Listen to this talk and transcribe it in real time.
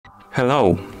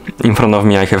Hello, in front of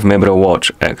me I have Mibro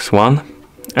Watch X1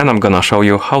 and I'm gonna show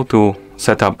you how to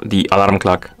set up the alarm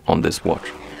clock on this watch.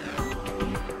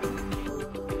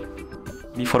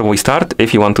 Before we start,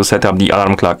 if you want to set up the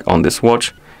alarm clock on this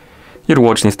watch, your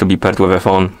watch needs to be paired with a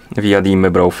phone via the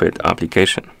Mibro Fit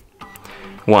application.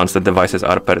 Once the devices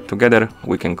are paired together,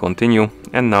 we can continue,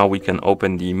 and now we can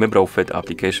open the Mibro Fit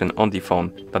application on the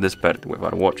phone that is paired with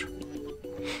our watch.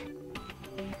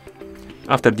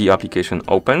 After the application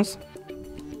opens,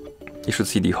 you should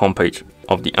see the home page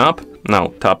of the app.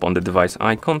 Now tap on the device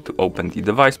icon to open the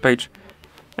device page,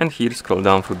 and here scroll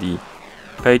down through the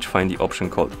page, find the option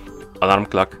called alarm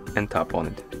clock and tap on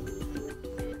it.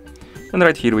 And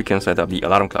right here we can set up the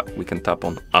alarm clock. We can tap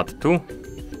on add to,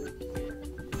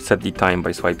 set the time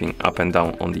by swiping up and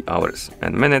down on the hours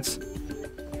and minutes,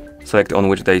 select on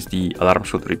which days the alarm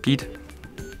should repeat.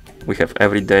 We have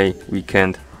every day,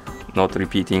 weekend, not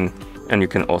repeating, and you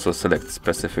can also select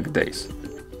specific days.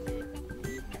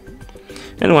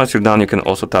 And once you're done, you can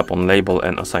also tap on label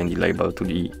and assign the label to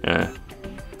the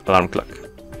alarm clock.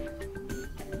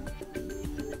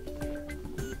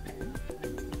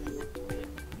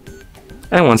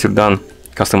 And once you're done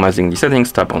customizing the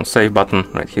settings, tap on save button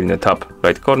right here in the top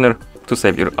right corner to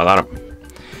save your alarm.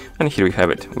 And here we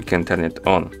have it. We can turn it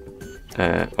on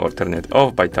or turn it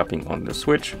off by tapping on the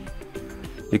switch.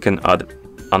 You can add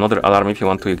another alarm if you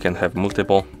want to. You can have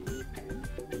multiple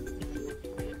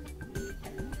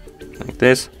like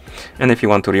this. And if you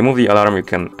want to remove the alarm, you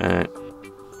can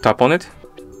tap on it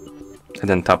and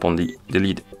then tap on the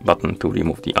delete button to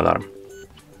remove the alarm.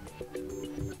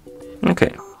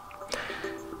 Okay.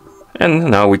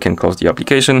 And now we can close the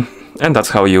application, and that's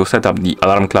how you set up the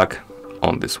alarm clock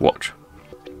on this watch.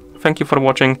 Thank you for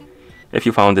watching. If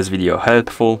you found this video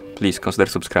helpful, please consider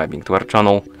subscribing to our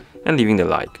channel and leaving a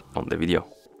like on the video.